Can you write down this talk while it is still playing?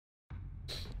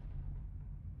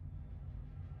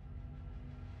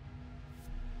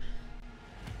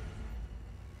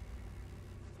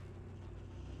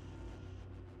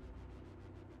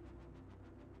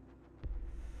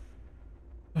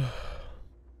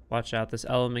Watch out, this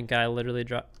element guy literally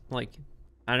like,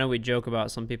 I know we joke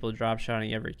about some people drop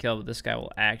shotting every kill, but this guy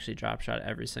will actually drop shot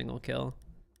every single kill.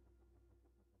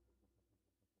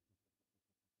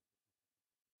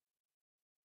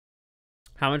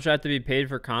 How much do I have to be paid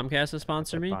for Comcast to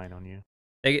sponsor me? On you.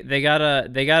 They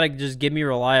gotta just give me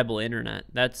reliable internet.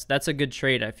 That's a good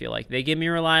trade, I feel like. They give me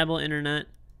reliable internet.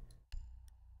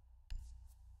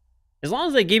 As long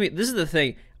as they give me, this is the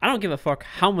thing. I don't give a fuck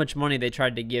how much money they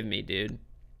tried to give me, dude.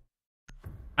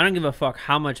 I don't give a fuck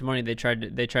how much money they tried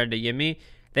to give me.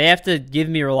 They have to give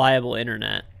me reliable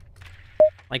internet.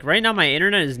 Like right now my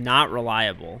internet is not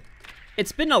reliable.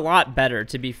 It's been a lot better,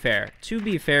 to be fair. To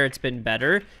be fair, it's been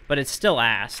better, but it's still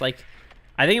ass. Like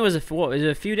I think it was a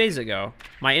few days ago.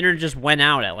 My internet just went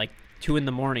out at like 2 in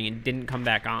the morning and didn't come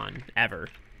back on ever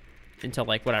until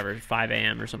like whatever 5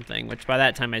 a.m. or something, which by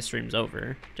that time my stream's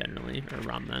over generally, or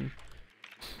around then.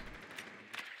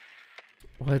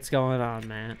 What's going on,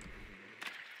 Matt?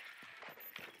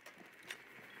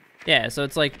 Yeah, so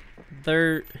it's like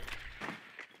they're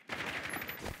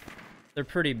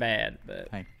pretty bad, but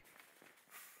hey.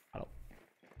 I don't.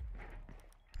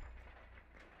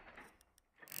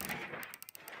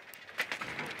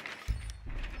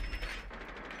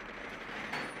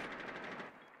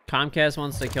 Comcast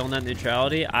wants to kill net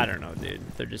neutrality? I don't know, dude.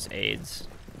 They're just aides.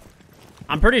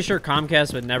 I'm pretty sure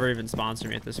Comcast would never even sponsor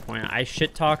me at this point. I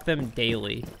shit talk them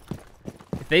daily.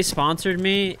 If they sponsored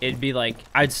me, it'd be like,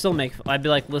 I'd be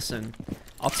like, listen,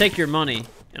 I'll take your money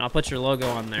and I'll put your logo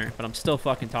on there, but I'm still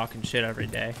fucking talking shit every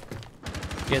day.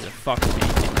 You guys are fucking me.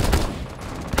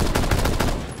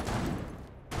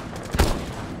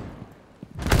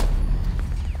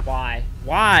 Why?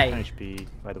 Why? HP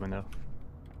by the window.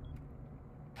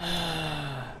 This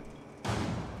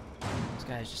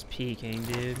guy's just peeking,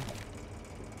 dude.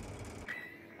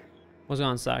 What's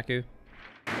going on, Saku?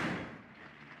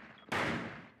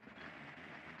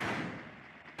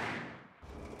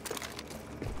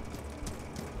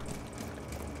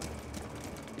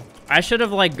 I should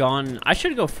have like gone, I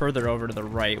should go further over to the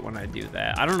right when I do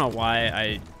that. I don't know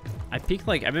why I peek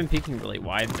like, I've been peeking really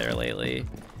wide there lately.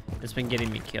 It's been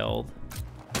getting me killed.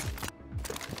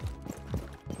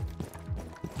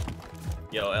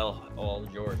 Yo,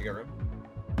 George, you got room?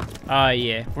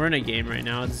 Yeah, we're in a game right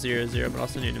now. It's 0-0, but I'll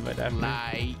send you an invite after.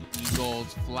 Fly,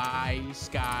 eagles, fly,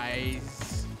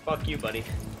 skies. Fuck you, buddy.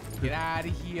 Get out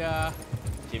of here.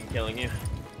 Team killing you.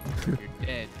 You're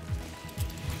dead.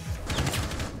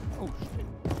 Oh, shit.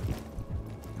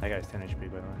 That guy's 10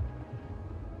 HP, by the way.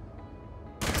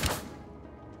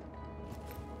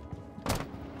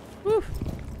 Woo.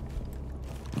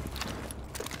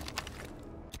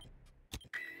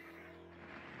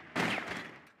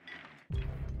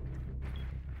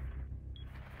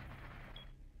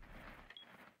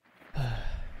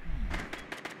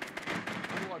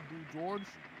 What do, George?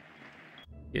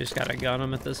 You just gotta gun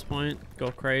him at this point. Go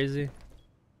crazy.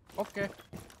 Okay.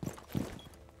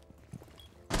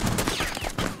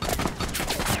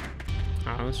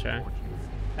 Oh, let's try.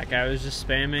 That guy was just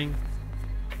spamming.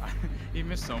 He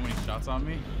missed so many shots on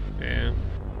me. Yeah.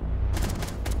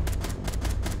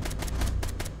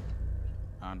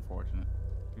 Unfortunate.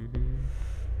 Mm-hmm.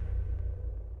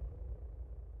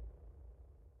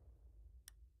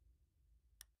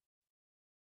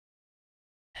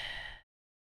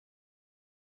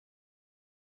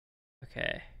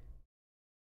 Okay.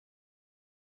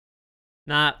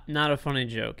 Not a funny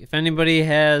joke. If anybody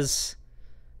has,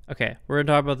 okay, we're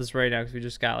gonna talk about this right now because we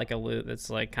just got like a loot that's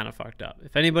like kind of fucked up.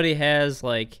 If anybody has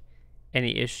like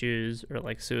any issues or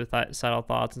like suicidal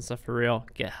thoughts and stuff for real,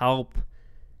 get help.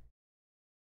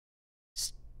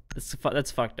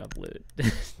 That's fucked up loot.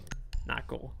 Not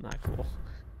cool. Not cool.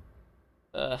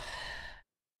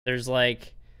 There's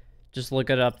like, just look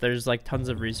it up. There's like tons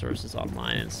of resources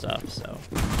online and stuff. So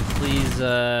please,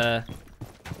 yeah,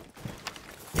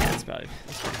 it's probably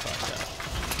fucked up.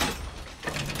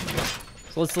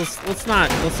 So let's not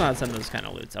send those kind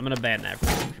of loots. I'm gonna ban that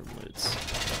from loots.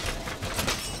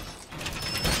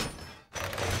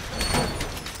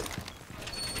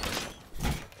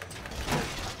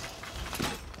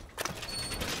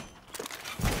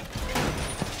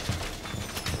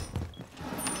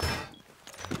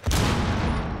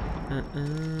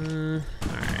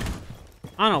 Alright.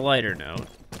 On a lighter note,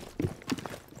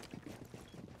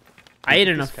 I ate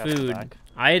enough food.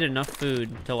 I ate enough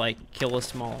food to like kill a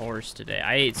small horse today.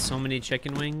 I ate so many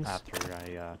chicken wings. After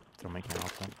I throw my can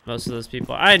off them. Most of those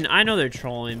people, I know they're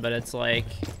trolling, but it's like,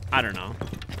 I don't know.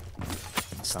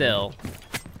 Still,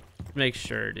 make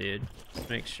sure, dude. Just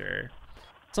make sure.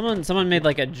 Someone made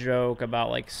like a joke about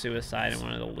like suicide in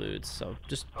one of the loots, so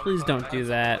just please don't do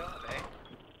that.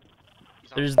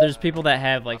 There's people that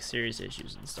have like serious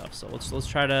issues and stuff. So let's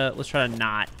try to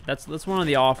not. That's one of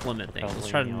the off limit things. Let's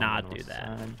try to not do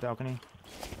that. Balcony.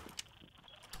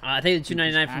 I think the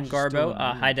 $2.99 from Ash is still Garbo. in the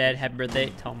room. Hi Dad, happy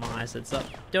birthday. Tell Mom I said sup.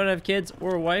 Don't have kids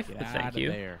or a wife, Get but out thank of you.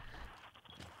 there.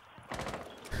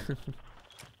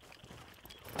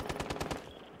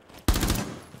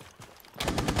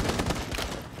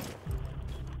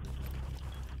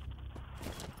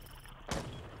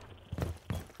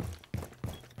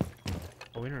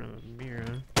 Oh, we don't have a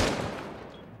mirror.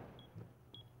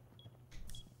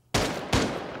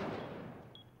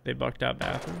 They bucked out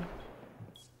bathroom.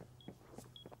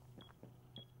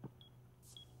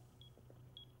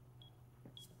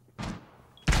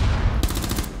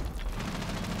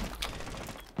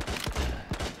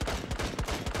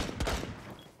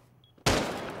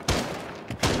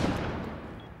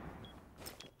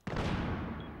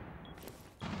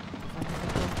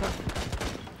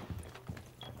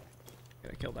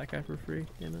 Gotta kill that guy for free,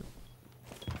 damn it.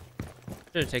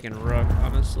 Should have taken Rook,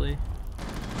 honestly.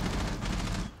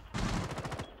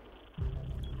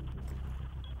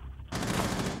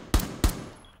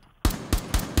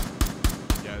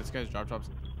 Yeah, this guy's drop shots.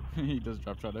 He does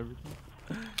drop shot everything.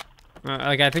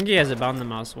 Like, I think he has a bound the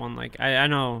mouse one. Like, I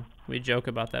know we joke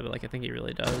about that, but like, I think he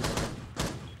really does.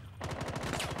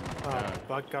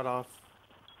 Bug got off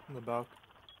in the bulk.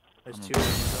 There's I'm two. gonna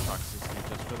toxicity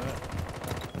just for that.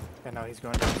 And now he's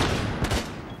going down.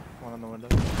 One on the window.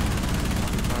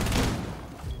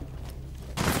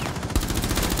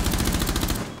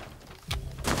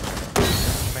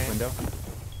 Main. Window.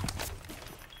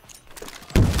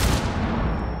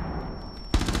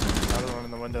 Another one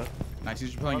in the window. Nice,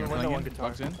 you're playing. You're One window, playing one in. guitar.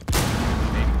 Bugs in.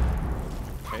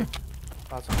 Okay.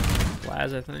 Awesome.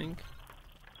 Plaz, I think.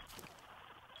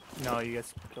 No, you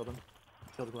guys killed him.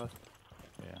 Killed the glass.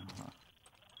 Yeah.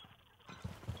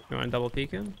 You want to double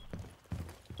peek him?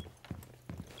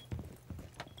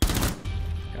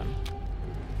 Got him.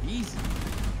 Easy.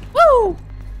 Woo!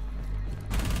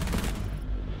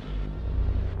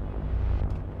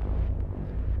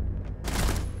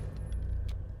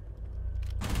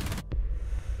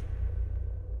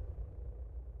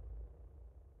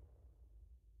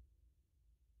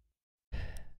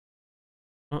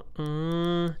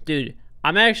 Dude,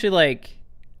 I'm actually like,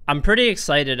 I'm pretty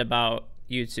excited about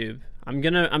YouTube. I'm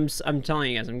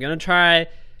telling you guys, I'm gonna try,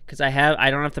 because I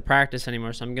don't have to practice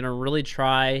anymore, so I'm gonna really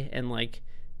try and like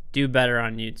do better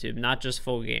on YouTube, not just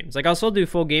full games. Like, I'll still do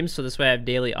full games, so this way I have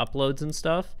daily uploads and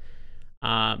stuff.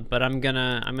 But I'm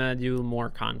gonna do more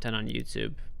content on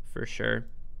YouTube for sure.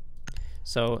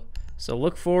 So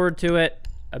look forward to it.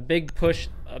 A big push.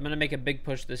 I'm gonna make a big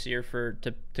push this year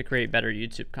to create better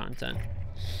YouTube content.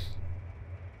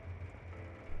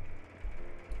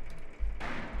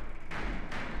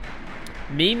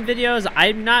 Meme videos,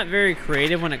 I'm not very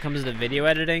creative when it comes to video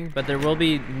editing, but there will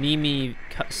be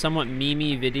somewhat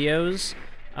memey videos.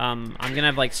 I'm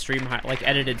gonna have like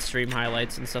edited stream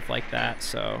highlights and stuff like that,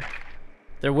 so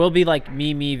there will be like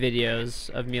memey videos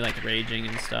of me like raging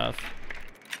and stuff.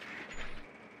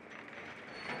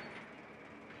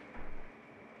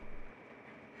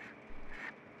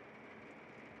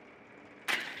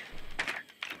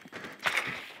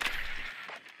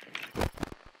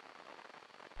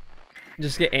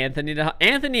 Just get Anthony to.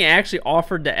 Anthony actually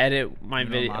offered to edit my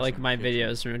video, like my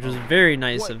videos, which was very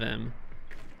nice of him.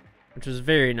 Which was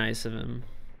very nice of him.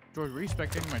 George, were you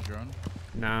spectating my drone?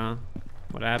 Nah,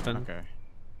 what happened? Okay.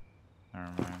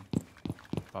 Never mind.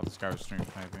 Thought this guy was stream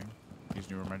sniping. He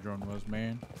knew where my drone was,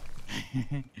 man.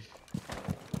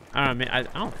 I don't know, I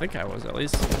don't think I was, at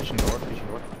least. Fishing door. Fishing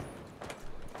door.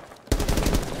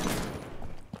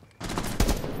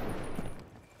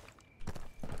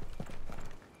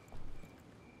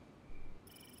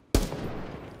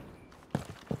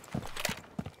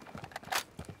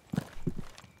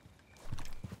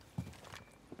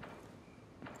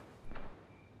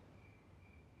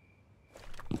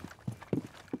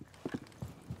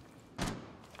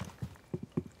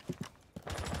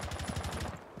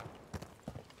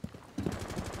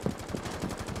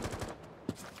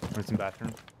 It's in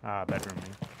bathroom. Bedroom.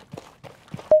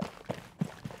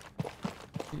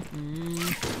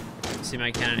 See my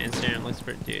cat on Instagram, looks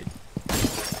pretty, dude.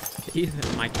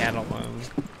 Leave my cat alone.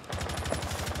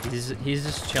 He's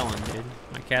just chilling, dude.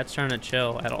 My cat's trying to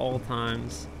chill at all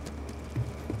times.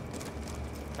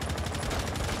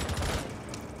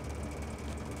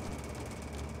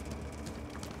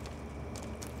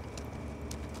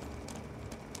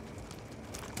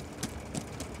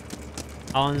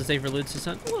 How long does it take for loot to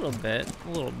send? A little bit. A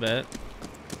little bit.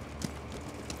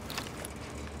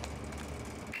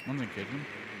 One's in kitchen.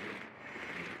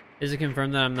 Is it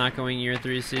confirmed that I'm not going year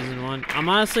 3 season 1? I'm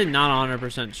honestly not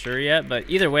 100% sure yet, but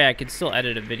either way I could still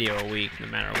edit a video a week no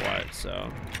matter what,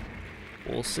 so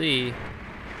we'll see.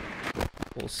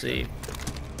 We'll see.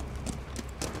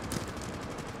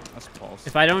 That's false.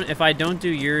 If I don't do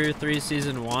year 3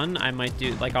 season 1, I might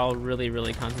do like I'll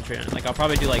really concentrate on it. Like I'll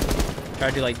probably do like try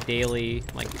to do like daily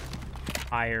like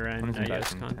higher end One's in iOS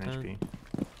bathroom, 10 content. HP.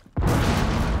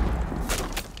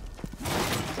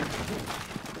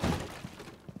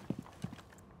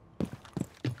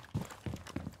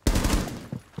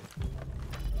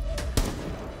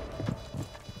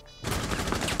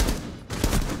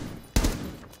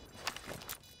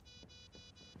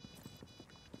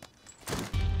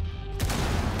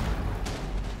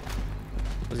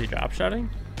 Was he drop shotting?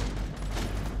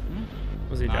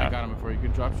 Was he Nah, I drop? got him before you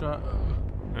could drop shot.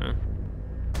 Huh.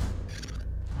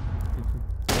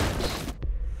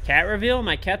 Cat reveal?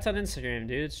 My cat's on Instagram,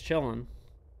 dude. It's chilling.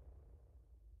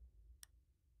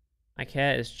 My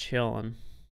cat is chilling.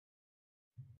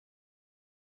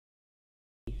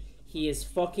 He is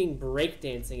fucking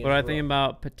breakdancing. What do I think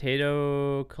about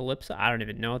Potato Calypso? I don't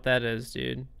even know what that is,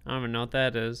 dude. I don't even know what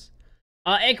that is.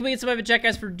 Hey, can we get some of a check,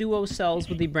 guys, for Duo Cells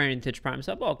with the Brandon Titch Prime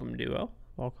sub? Welcome, Duo.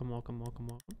 Welcome.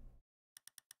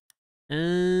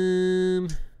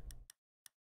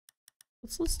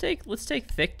 Let's take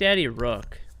Thick Daddy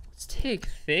Rook. Let's take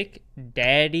Thick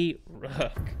Daddy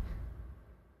Rook.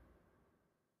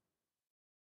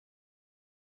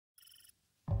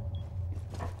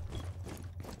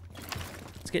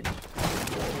 Let's get.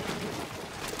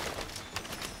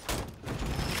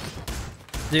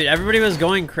 Dude, everybody was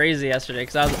going crazy yesterday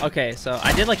because I was okay. So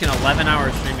I did like an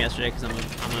 11-hour stream yesterday because I'm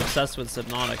obsessed with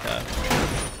Subnautica,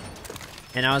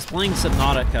 and I was playing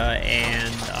Subnautica,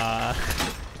 and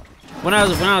when I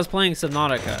was playing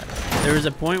Subnautica, there was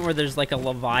a point where there's like a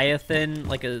leviathan,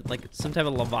 like some type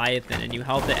of leviathan, and you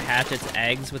help it hatch its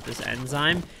eggs with this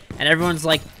enzyme, and everyone's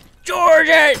like,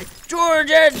 George's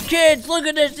kids, look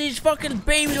at this, these fucking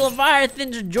baby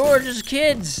leviathans are George's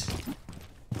kids.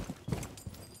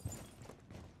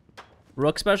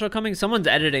 Rook special coming? Someone's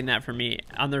editing that for me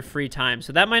on their free time.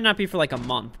 So that might not be for like a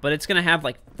month, but it's gonna have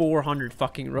like 400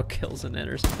 fucking Rook kills in it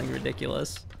or something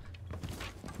ridiculous.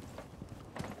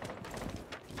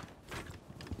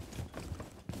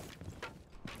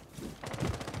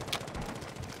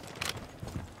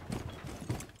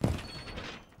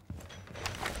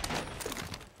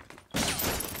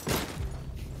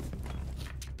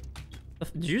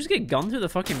 Did you just get gunned through the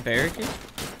fucking barricade?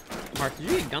 Mark, did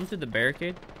you get gunned through the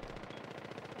barricade?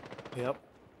 Yep.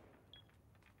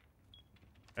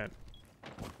 Okay.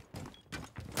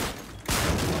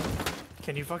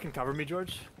 Can you fucking cover me,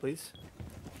 George? Please?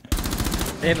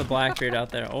 They have a Blackbeard out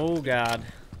there. Oh, God.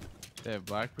 They have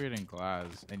Blackbeard and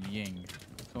Glaz and Ying.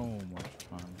 So much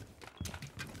fun.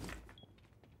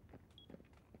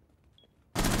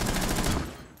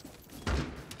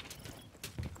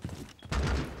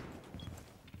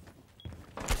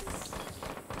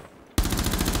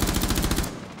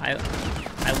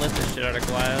 I lit the shit out of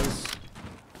Glaz.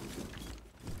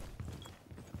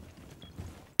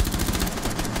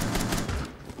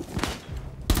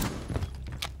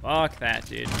 Fuck that,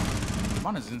 dude.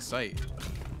 Mon is in sight.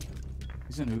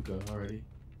 He's in hookah already.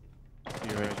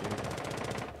 You're right, dude.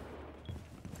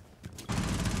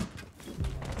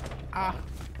 Ah.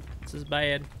 This is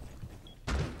bad.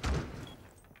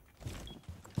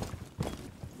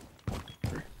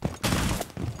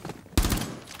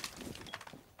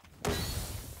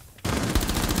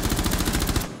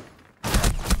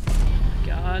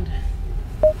 God.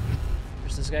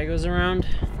 First this guy goes around.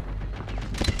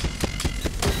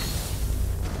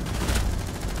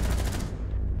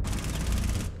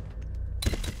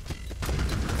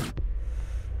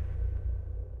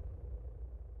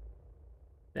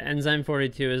 The enzyme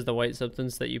 42 is the white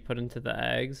substance that you put into the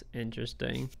eggs.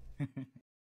 Interesting.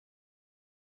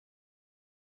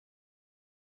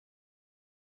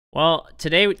 Well,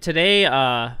 today,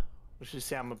 Let's just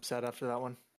say I'm upset after that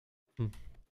one.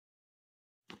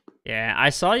 yeah, I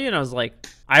saw you and I was like,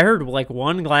 I heard like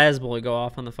one glass bullet go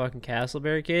off on the fucking castle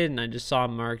barricade, and I just saw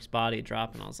Mark's body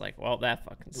drop, and I was like, well, that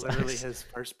fucking sucks. Literally his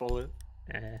first bullet.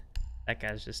 That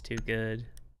guy's just too good.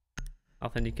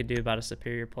 Nothing you could do about a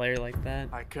superior player like that.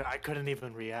 I couldn't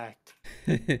even react.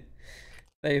 Thank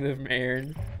you from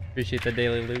Aaron. Appreciate the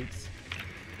daily loots.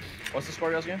 What's the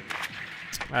score, guys, again?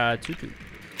 2-2.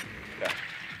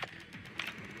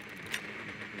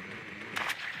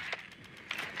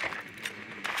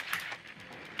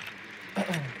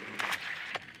 Okay.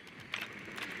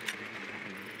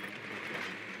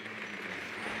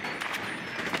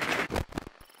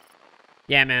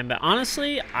 Yeah, man, but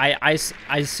honestly, I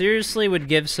seriously would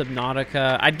give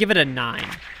Subnautica, I'd give it a 9.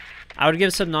 I would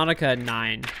give Subnautica a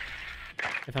 9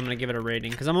 if I'm gonna give it a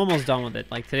rating, because I'm almost done with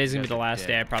it. Like, today's gonna be the last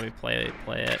day I probably play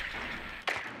it.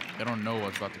 They don't know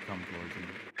what's about to come towards them.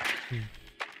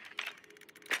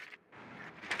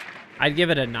 I'd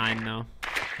give it a 9, though.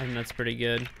 I think that's pretty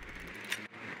good.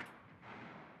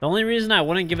 The only reason I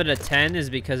wouldn't give it a 10 is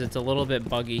because it's a little bit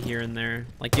buggy here and there.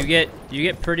 Like, you get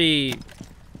pretty...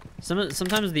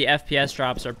 Sometimes the FPS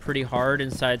drops are pretty hard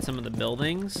inside some of the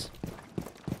buildings.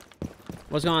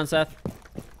 What's going on, Seth?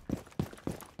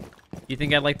 You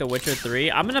think I'd like The Witcher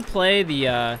 3? I'm gonna play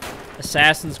the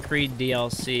Assassin's Creed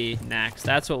DLC next.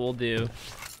 That's what we'll do.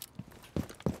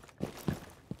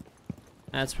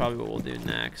 That's probably what we'll do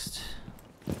next.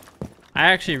 I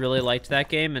actually really liked that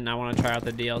game, and I want to try out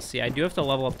the DLC. I do have to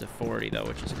level up to 40, though,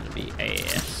 which is going to be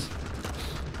ass.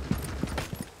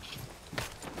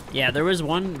 Yeah, there was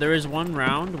one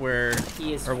round where,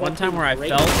 or one time where I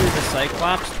fell through the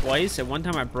Cyclops twice, and one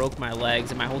time I broke my legs,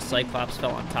 and my whole Cyclops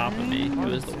fell on top of me. It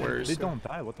was the worst. They don't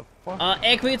die. What the fuck?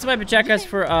 Hey, can we get somebody to check us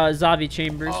for Zavi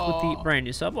Chambers with the brand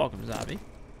new sub? Welcome, Zavi.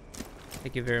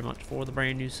 Thank you very much for the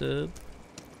brand new sub.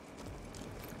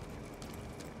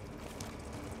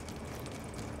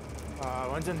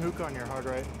 One's in hookah on your hard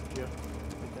right. Yeah,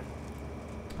 right there.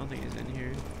 I don't think he's in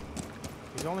here.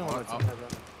 He's the only one that's in heaven.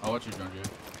 I'll watch you, drunk, dude.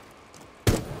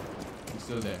 He's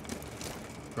still there.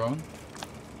 Prone.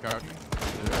 Crouching.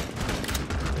 Still there.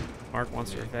 Mark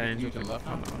wants revenge You to the left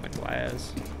on the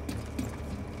glass.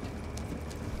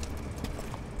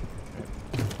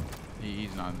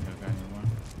 He's not in the hook anymore.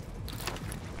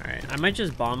 Alright, I might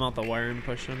just bomb out the wire and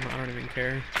push him. I don't even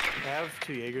care. I have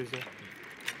 2 Jaegers there.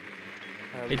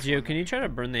 Hey Gio, can you try to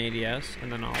burn the ADS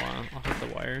and then I'll hit the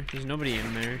wire? There's nobody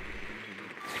in there.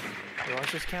 Yeah,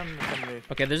 let's just cam the...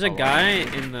 Okay, there's a guy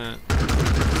in the...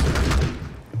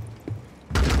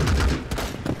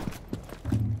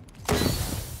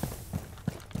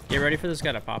 Get ready for this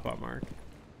guy to pop up, Mark.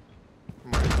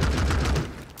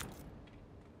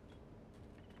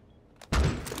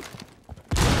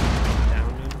 Down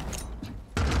him.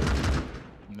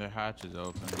 The hatch is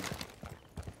open.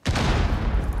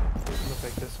 I'm gonna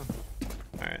take this one.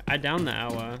 Alright, I downed the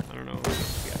Awa. I don't know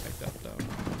if he got picked up though.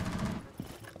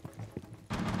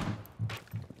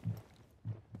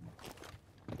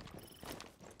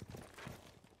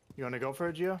 You wanna go for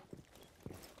it, Gio?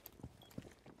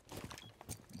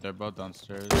 They're both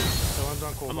downstairs. The one's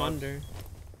on cool. I'm box. under.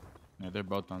 Yeah, they're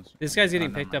both downstairs. This guy's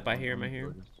getting Never picked mind. up, I hear him, I hear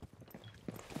him.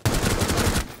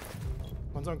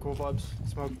 One's on cool bobs.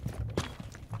 Smoke.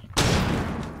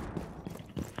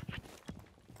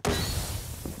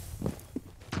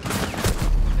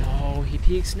 Oh, he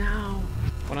peeks now.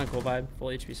 One on cool vibe, full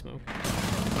HP smoke.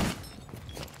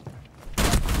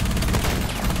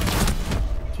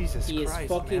 Jesus He is Christ,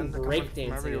 fucking man. They're coming from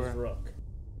breakdancing his everywhere. rook.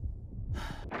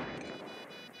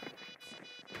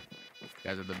 You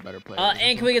guys are the better players.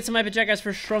 And can we get some hype check guys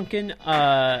for Shrunken,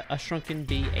 a Shrunken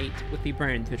B8 with the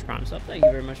brand Twitch Prime sub. Thank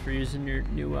you very much for using your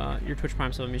new, your Twitch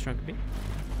Prime sub with me, Shrunken B.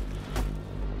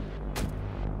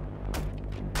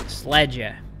 Sledge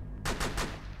ya.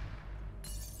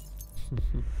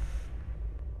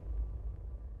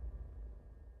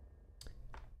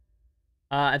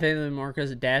 I think the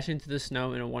Marcos dashing through the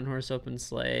snow in a one-horse open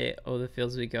sleigh. Oh, the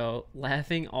fields we go,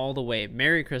 laughing all the way.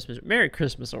 Merry Christmas,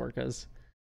 Orcas.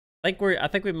 I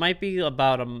think we might be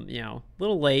about you know, a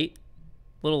little late,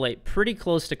 pretty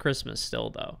close to Christmas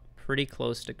still though. Pretty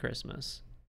close to Christmas.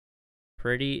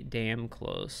 Pretty damn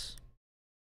close.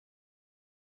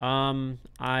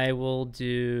 I will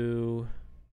do.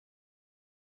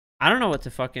 I don't know what to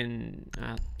fucking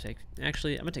take.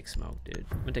 Actually, I'm gonna take smoke, dude.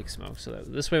 I'm gonna take smoke so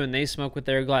that this way when they smoke with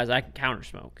their glass, I can counter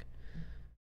smoke.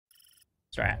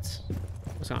 Strats.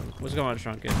 What's going on,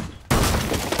 Shrunken?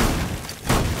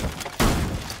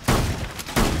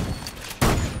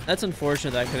 That's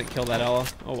unfortunate that I couldn't kill that Ella.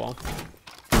 Oh well.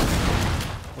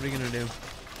 What are you gonna do?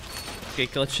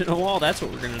 Get glitched in a wall? That's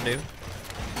what we're gonna do.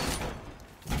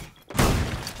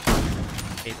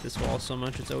 I hate this wall so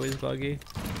much, it's always buggy.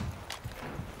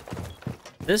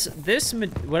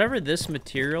 Whatever this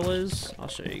material is, I'll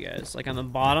show you guys. Like on the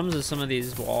bottoms of some of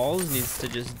these walls needs to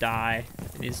just die.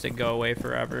 It needs to go away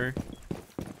forever.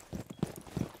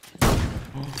 Oh,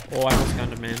 I almost got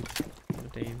him, man.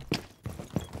 Damn.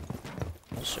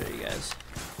 I'll show you guys.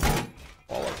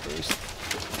 Wall up first.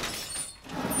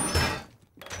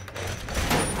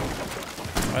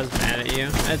 I was mad at you.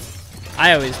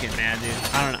 I always get mad, dude.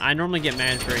 I normally get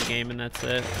mad for a game and that's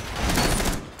it.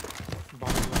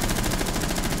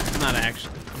 I'm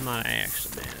not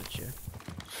actually mad at you.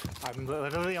 I'm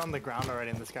literally on the ground already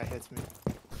and this guy hits me.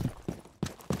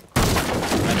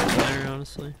 matter,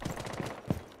 honestly.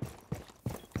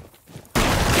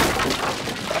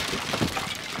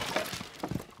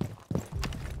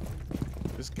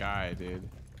 This guy, dude.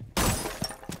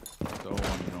 So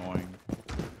annoying.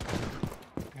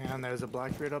 And there's a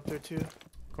Blackbeard up there too.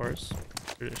 Of course.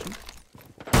 Tradition.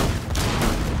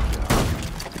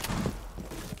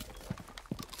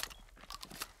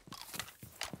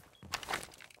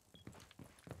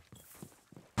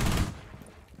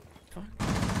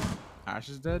 Ash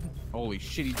is dead? Holy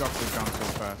shit, he dropped it down so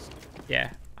fast.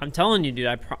 Yeah. I'm telling you, dude,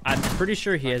 I'm pretty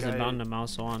sure he That has a guy- bound to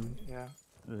mouse on. Yeah.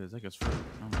 It's like his first.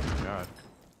 Oh my god.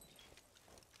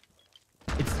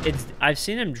 I've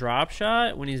seen him drop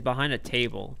shot when he's behind a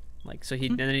table. Like, so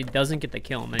and then he doesn't get the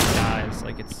kill and then he dies.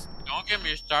 Like, it's Don't get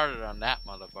me started on that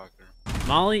motherfucker.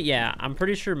 Molly. Yeah, I'm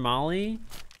pretty sure Molly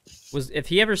was, if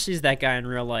he ever sees that guy in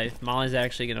real life, Molly's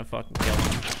actually gonna fucking kill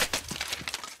him.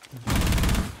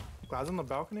 Glass on the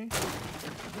balcony?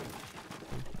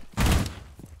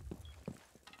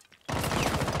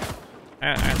 I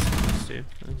asked too.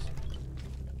 Nice.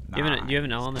 Do you have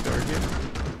an L on the door, dude?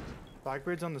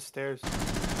 Blackbeard's on the stairs.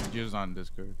 Just on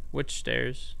Discord. Which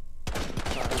stairs?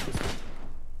 Hookah.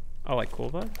 Oh, like cool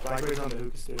vibe? Blackbeard's on the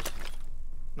hookah stairs.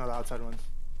 No, the outside ones.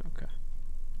 Okay.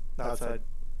 The outside.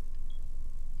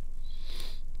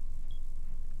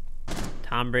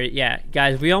 Tom Brady. Yeah,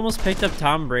 guys, we almost picked up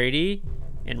Tom Brady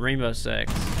in Rainbow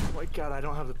Six. Oh my god, I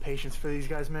don't have the patience for these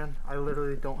guys, man. I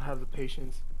literally don't have the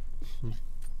patience.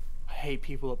 I hate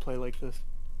people that play like this.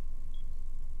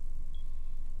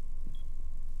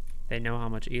 They know how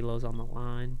much Elo's on the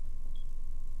line.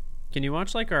 Can you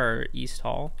watch like our East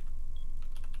Hall?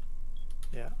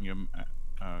 Yeah.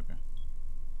 Oh, okay.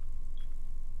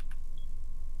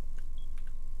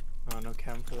 Oh, no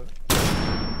cam for that.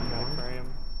 Yeah,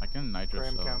 aquarium. I can nitro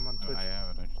Graham cell. cam on Twitch. I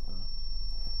have a nitro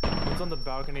cell. It's on the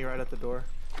balcony right at the door.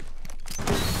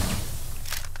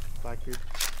 Blackbeard.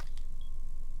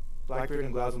 Blackbeard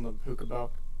and Glass on the hookah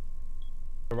balcony.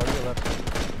 Right to your left.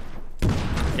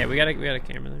 Yeah, we got a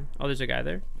camera there. Oh, there's a guy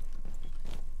there.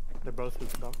 They're both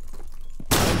hookah balcony.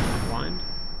 Blind.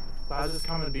 Glass is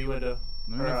coming B window.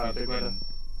 Let me Or, know if big he's window. in.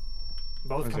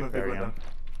 Both Is it coming big very window.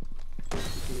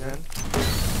 He's in.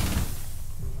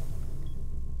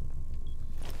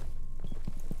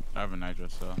 I have a nitro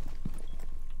cell.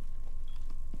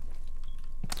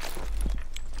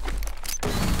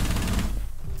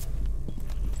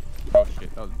 Oh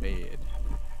shit, that was bad.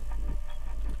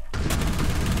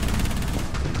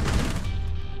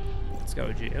 Let's go,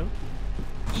 Gio.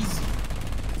 Easy.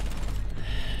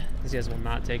 These guys will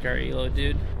not take our Elo,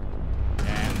 dude.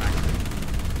 And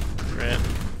Rip.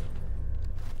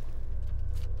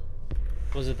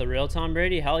 Was it the real Tom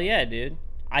Brady? Hell yeah, dude.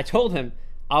 I told him.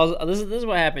 This is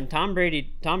what happened. Tom Brady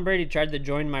tried to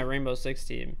join my Rainbow Six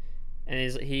team, and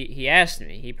he asked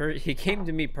me. He came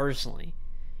to me personally.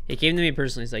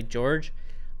 He's like, George,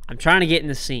 I'm trying to get in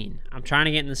the scene.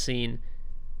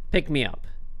 Pick me up.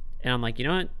 And I'm like, you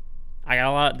know what? I got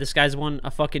a lot. This guy's won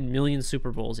a fucking million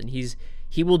Super Bowls, and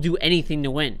he will do anything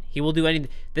to win. He will do anything.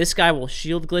 This guy will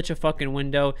shield glitch a fucking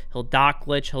window. He'll dock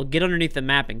glitch. He'll get underneath the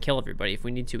map and kill everybody if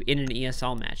we need to in an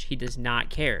ESL match. He does not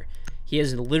care. He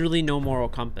has literally no moral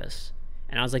compass.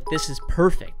 And I was like, this is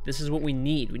perfect. This is what we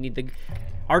need. We need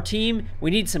our team.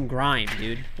 We need some grime,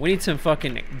 dude. We need some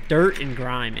fucking dirt and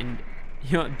grime. And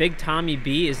you know, Big Tommy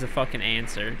B is the fucking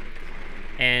answer.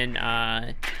 And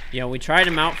you know, we tried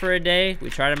him out for a day.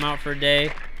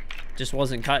 Just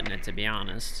wasn't cutting it, to be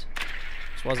honest.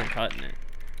 Just wasn't cutting it.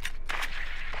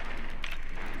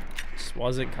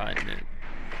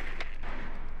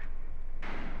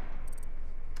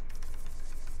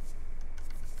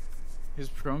 his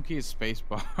prone key is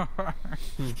spacebar.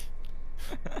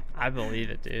 I believe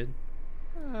it, dude.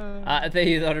 Thank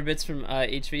you, the 100 bits from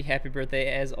HV. Happy birthday,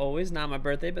 as always. Not my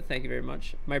birthday, but thank you very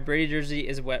much. My Brady jersey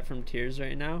is wet from tears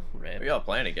right now. Rip. Who y'all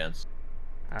playing against?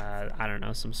 I don't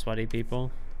know, some sweaty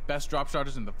people. Best drop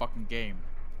shotters in the fucking game.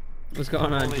 What's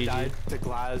going on, Only GG? died to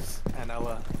Glass and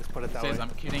Ella. Let's put it that Says way. I'm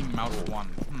kidding. Mouse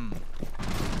one.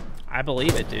 I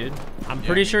believe it, dude. I'm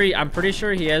pretty sure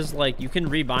he has, like, you can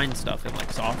rebind stuff in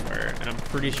like software, and I'm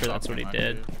pretty sure that's what he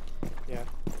did. Yeah.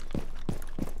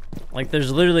 Like, there's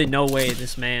literally no way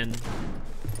this man,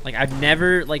 like, I've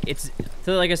never, like, it's,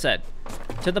 so like I said,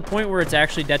 to the point where it's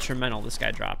actually detrimental, this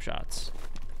guy drop shots.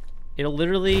 He'll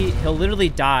literally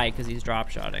die because he's drop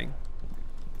shotting.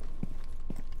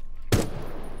 I'm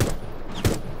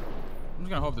just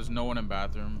gonna hope there's no one in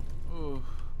bathroom. Ooh.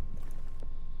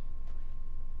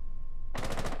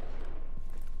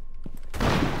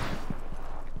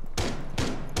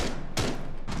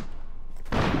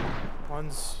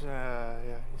 One's, yeah,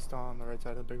 he's still on the right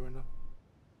side of the big window.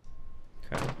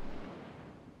 Okay.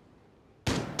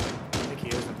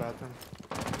 bathroom.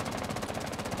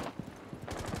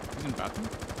 He's in bathroom?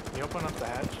 Can you open up the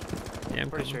hatch? Yeah, I'm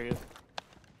Pretty coming. sure you.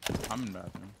 I'm in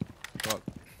bathroom. Fuck.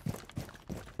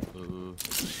 Ooh.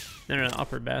 No,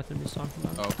 upper bathroom he's talking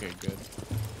about. Oh, okay, good.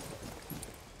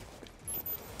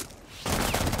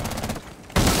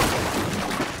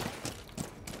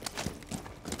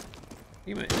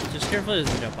 You might, just careful he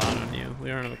doesn't jump out on you. We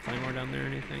don't have a claymore down there or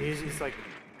anything. He's like,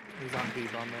 he's on B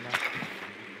bomb right now.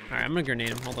 Alright, I'm gonna grenade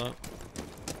him. Hold up.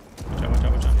 Watch out, watch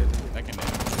out, watch out. That can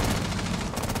hit.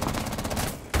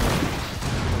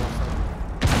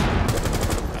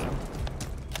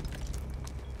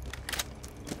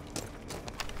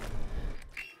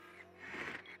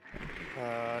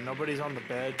 Nobody's on the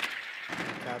bed.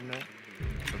 Cabinet.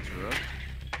 That's rough.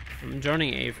 I'm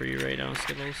joining A for you right now,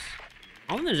 Skittles.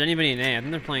 I don't think there's anybody in A. I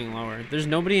think they're playing lower. There's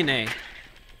nobody in A.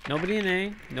 Nobody in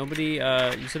A. Nobody,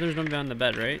 you said there's nobody on the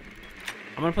bed, right?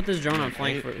 I'm gonna put this drone on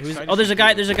flank for who's. Oh, there's a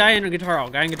guy in a guitar hall.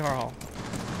 Guy in guitar hall.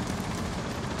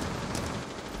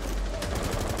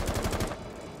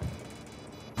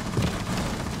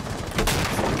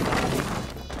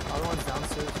 Other one's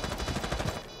downstairs.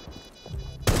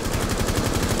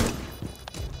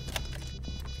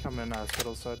 Coming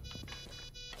Skittles side.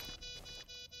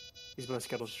 He's by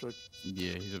Skittles short.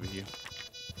 Yeah, he's over here.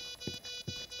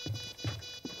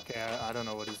 Okay, I don't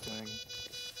know what he's doing.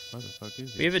 What the fuck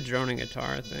is We he? have a drone and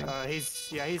guitar, I think.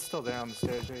 He's still there on the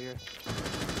stairs right here.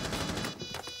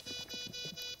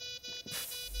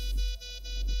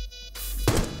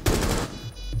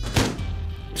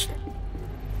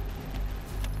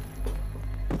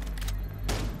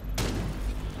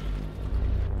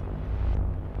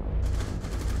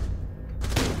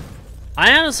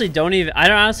 I honestly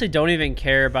don't even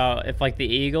care about if like the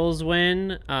Eagles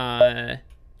win,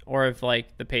 or if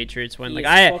like the Patriots win. Like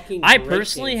I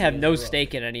personally have no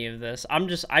stake in any of this. I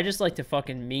just like to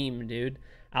fucking meme, dude.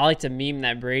 I like to meme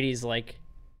that Brady's like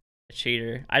a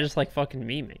cheater. I just like fucking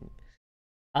memeing.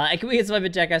 Can we get some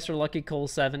jackass for Lucky Cole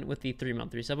 7 with the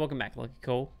 3-month resub? Welcome back, Lucky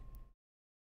Cole.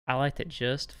 I like to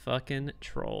just fucking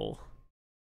troll.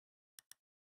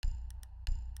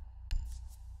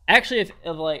 Actually, if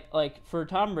like for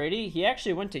Tom Brady, he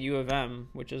actually went to U of M,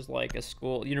 which is like a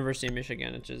school, University of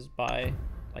Michigan, which is by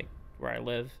like where I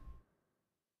live.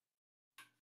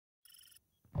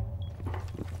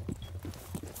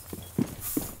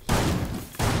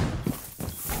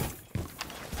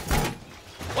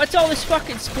 What's all this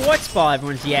fucking sports ball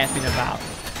everyone's yapping about?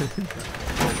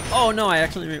 Oh no, I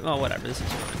actually. Oh, whatever. This is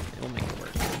fine. We'll make it work.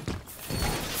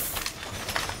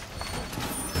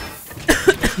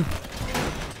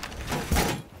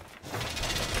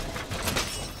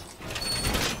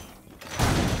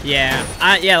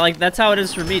 Yeah, like that's how it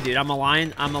is for me, dude. I'm a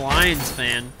Lions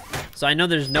fan, so I know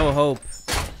there's no hope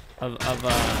of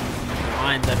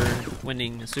Lions ever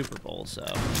winning the Super Bowl, so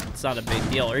it's not a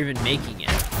big deal, or even making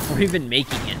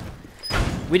it.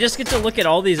 We just get to look at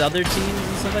all these other teams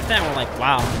and stuff like that, and we're like,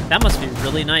 wow, that must be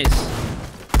really nice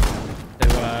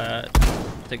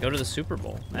to go to the Super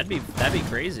Bowl. That'd be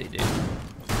crazy, dude.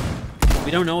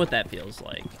 We don't know what that feels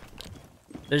like.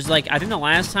 There's like, I think the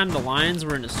last time the Lions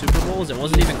were in the Super Bowls, it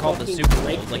wasn't even called the Super Bowl.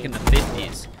 It was like in the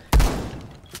 50s.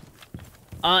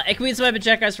 Can we get some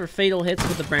check guys for Fatal Hits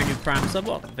with the brand new Prime sub?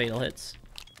 Welcome, Fatal Hits.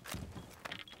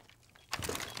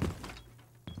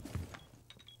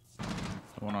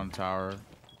 One on tower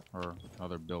or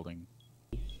other building.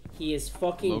 He is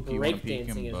fucking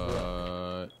breakdancing as But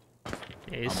well.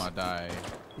 Yeah, I'm gonna die.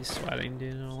 He's sweating,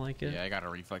 dude. I don't like it. Yeah, I got a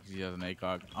reflex. He has an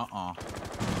ACOG.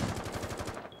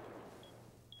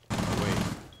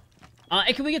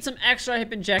 Can we get some extra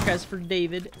hip and jack guys for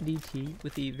David DT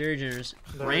with the very generous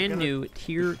brand new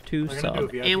tier 2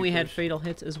 sub, and we had Fatal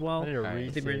Hits as well.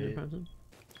 With the brand new Prime sub.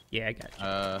 Yeah, I got you.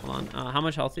 Hold on. How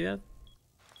much health do you have?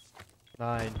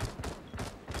 9.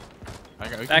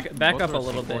 Back up a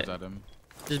little bit.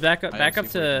 Just back up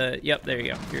to. Yep, there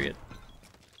you go. Period.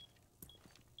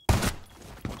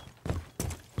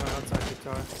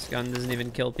 This gun doesn't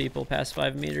even kill people past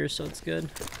 5 meters, so it's good.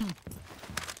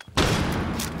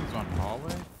 He's on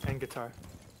hallway? And guitar.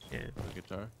 Yeah.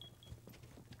 Guitar.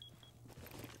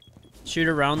 Shoot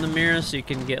around the mirror so you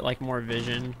can get like more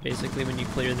vision, basically, when you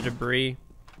clear the debris.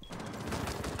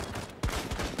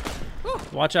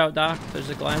 Watch out, Doc. There's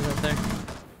a glass up there.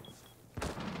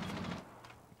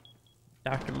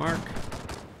 Dr. Mark.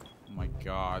 Oh my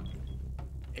god.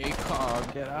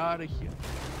 ACOG, get out of here.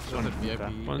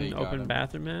 One open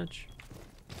bathroom match.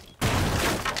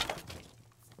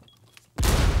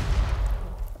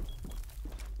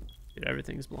 Dude,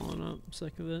 everything's blowing up. I'm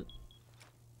sick of it.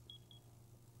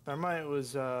 Thermite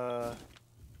was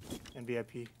in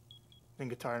VIP. In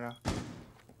guitar now.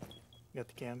 Got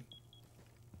the cam.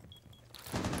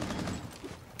 I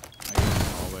got the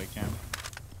hallway cam.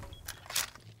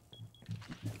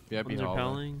 VIP One's hallway.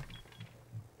 repelling.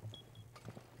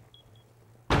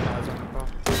 Guys on the ball.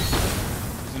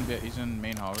 He's in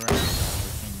main hallway right now.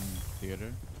 Pushing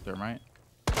theater. Thermite.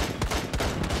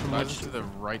 Guys is to the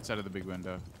right side of the big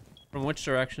window. From which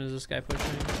direction is this guy pushing?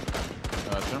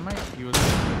 Thermite? He was on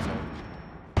the right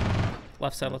side.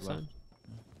 Left side, Left. left side.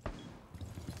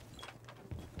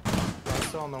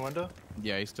 Still on the window?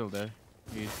 Yeah, he's still there.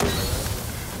 He's still there.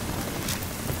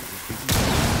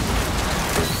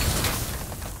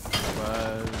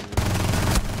 But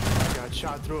I got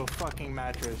shot through a fucking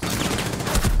mattress.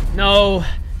 No,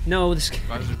 no, this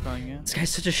guys are playing in. guy's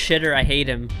such a shitter. I hate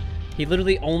him. He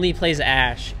literally only plays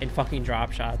Ash and fucking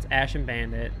drop shots. Ash and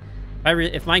Bandit.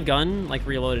 If my gun like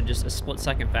reloaded just a split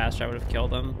second faster, I would have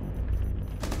killed him.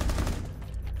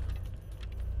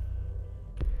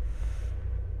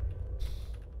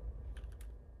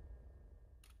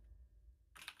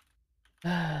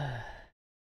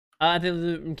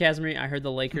 Casimir, I heard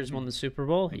the Lakers won the Super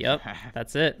Bowl. Yep,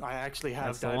 that's it. I actually have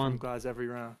That's the died one. from guys every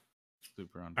round.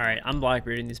 Super on. All right, I'm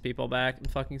blackbearding these people back. I'm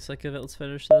fucking sick of it. Let's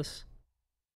finish this.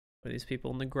 Put these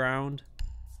people on the ground.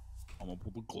 I'm gonna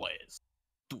pull the glass.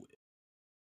 Do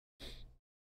it.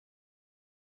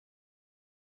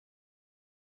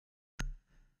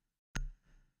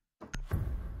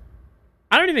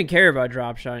 I don't even care about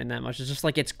drop shotting that much. It's just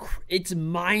like it's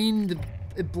mind.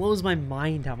 It blows my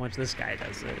mind how much this guy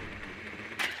does it.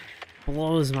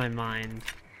 Blows my mind.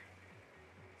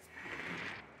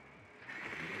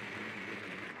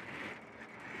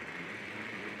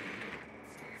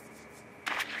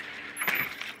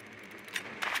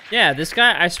 Yeah, this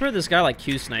guy, I swear this guy like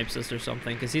Q snipes us or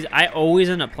something, because I always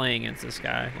end up playing against this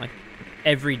guy, like,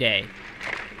 every day.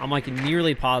 I'm like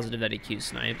nearly positive that he Q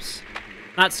snipes.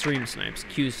 Not stream snipes,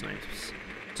 Q snipes.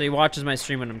 So he watches my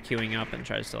stream when I'm queuing up and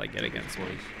tries to like get against me.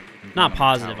 Not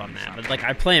positive on that, but like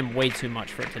I play him way too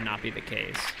much for it to not be the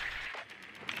case.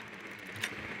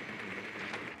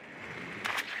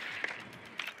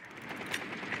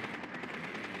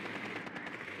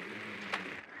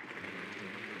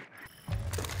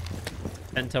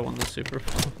 Penta won the Super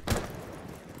Bowl.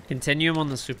 Continuum on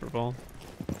the Super Bowl.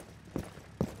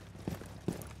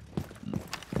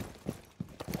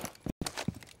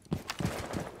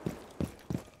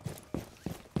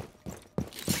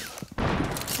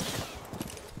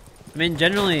 I mean,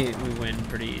 generally we win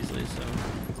pretty easily, so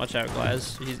watch out,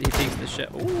 Glaz. He takes the shit.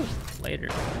 Ooh, later.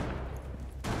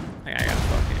 I got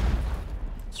fucking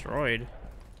destroyed.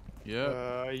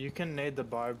 Yeah. You can nade the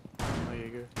barb. Oh,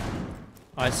 Jaeger. Oh,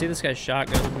 I see this guy's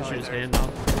shotgun. I'm gonna shoot his hand off.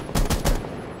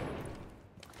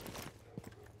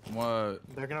 What?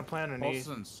 They're gonna plan an E. Pulse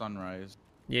and Sunrise.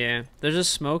 Yeah, there's a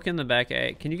smoke in the back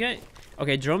A. Can you get?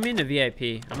 Okay, drone me into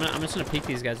VIP. I'm just gonna peek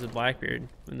these guys with Blackbeard,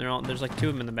 and there's like two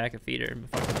of them in the back of feeder. I'm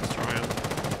fucking destroy them.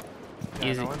 Yeah,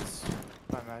 Easy. no one's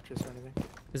by mattress or anything.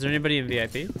 Is there anybody in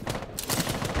VIP? Join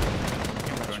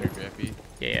your VIP.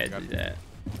 Yeah, do that.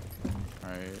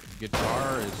 Alright.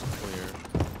 Guitar is clear.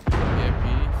 VIP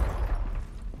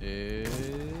is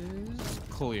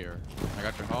clear. I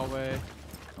got your hallway.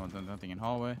 Nothing in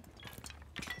hallway.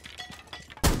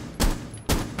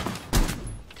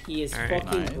 He is All right,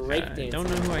 fucking nice. breakdancing. Don't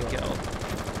know who I killed.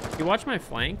 You watch my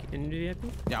flank in VIP?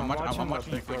 Yeah, I'm watching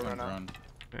watching you the flick big on right now. drone.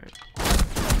 Alright.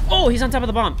 Oh, he's on top of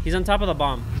the bomb. He's on top of the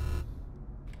bomb.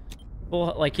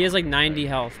 Well, like he has like 90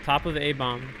 health. Top of A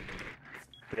bomb.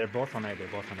 They're both on A. They're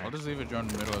both on A. I'll just leave a drone in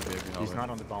the middle of VIP hallway. He's not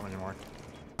on the bomb anymore.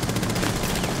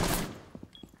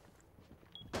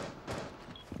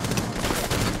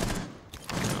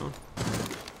 No.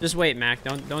 Just wait, Mac.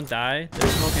 Don't die. They're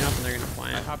smoking up and they're gonna I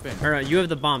plant. hop in. Or you have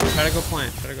the bomb. Try to go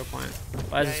plant. Try to go plant.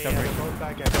 Why is this Yeah, covering? both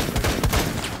back at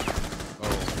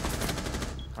Oh.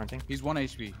 Planting. He's 1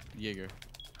 HP. Jaeger.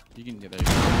 You can get there. You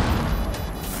go.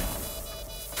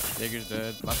 Nice. Jaeger's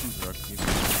dead. Last one's Rook. He's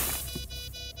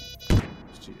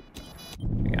cheated.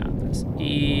 We got this.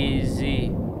 Easy.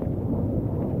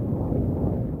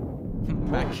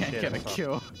 Matt can't shit, get a fuck.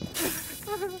 kill.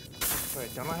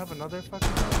 Wait, don't I have another fucking?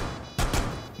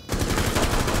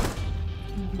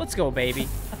 Let's go, baby.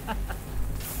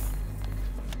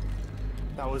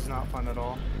 That was not fun at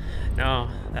all. No,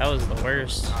 that was the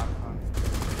worst. Not fun.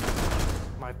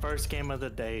 My first game of the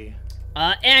day.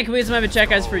 And can we get some check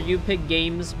guys for You Pick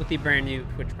Games with the brand new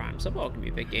Twitch Prime sub? Welcome,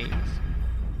 You Pick Games.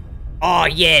 Oh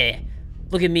yeah,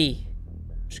 look at me.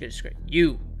 Just great.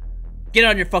 You, get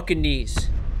on your fucking knees.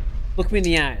 Look me in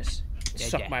the eyes.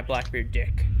 Suck my Blackbeard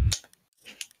dick.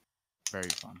 Very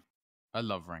fun. I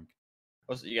love rank.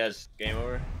 What's you guys game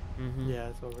over? Mm-hmm. Yeah,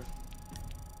 it's over.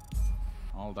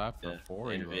 All that for Yeah,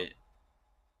 4 end euro. of it.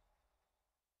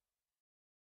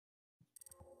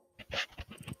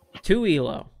 2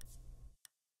 elo.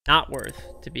 Not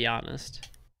worth, to be honest.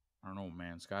 I don't know,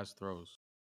 man. Skies throws.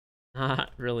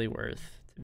 Not really worth.